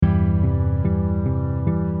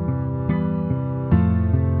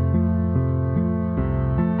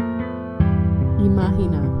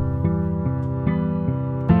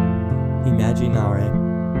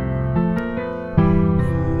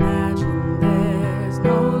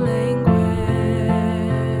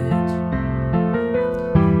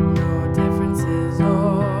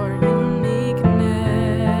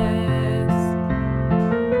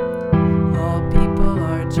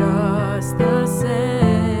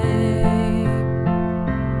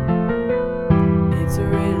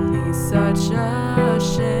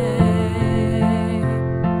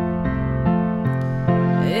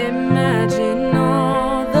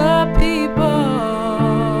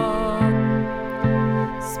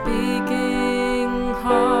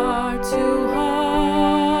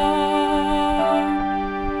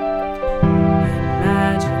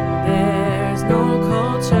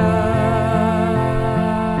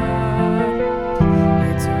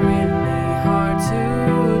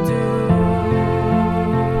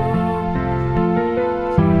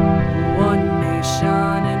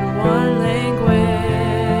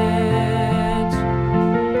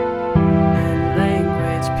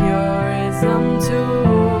some too.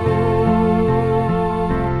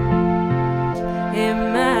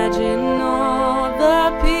 Imagine all the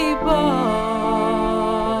people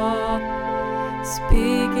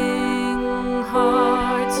speaking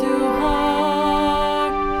heart to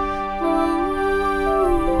heart.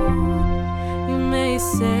 Ooh, you may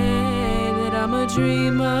say that I'm a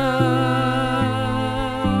dreamer,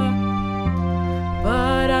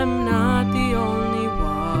 but I'm not the only one.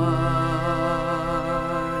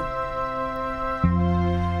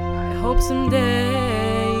 I hope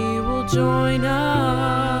someday you will join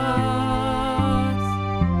us.